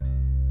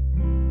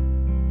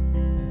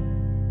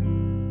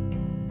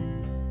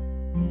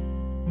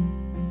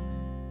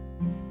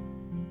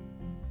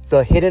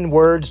The Hidden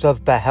Words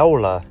of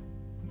Baha'u'llah,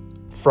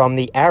 from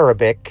the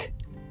Arabic,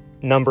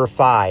 number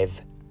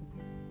 5.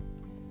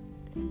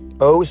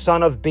 O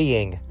Son of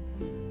Being,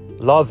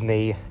 love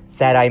me,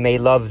 that I may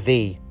love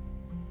thee.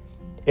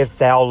 If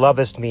thou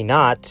lovest me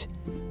not,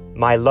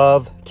 my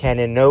love can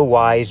in no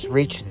wise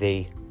reach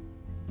thee.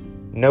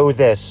 Know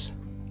this,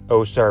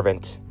 O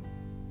servant.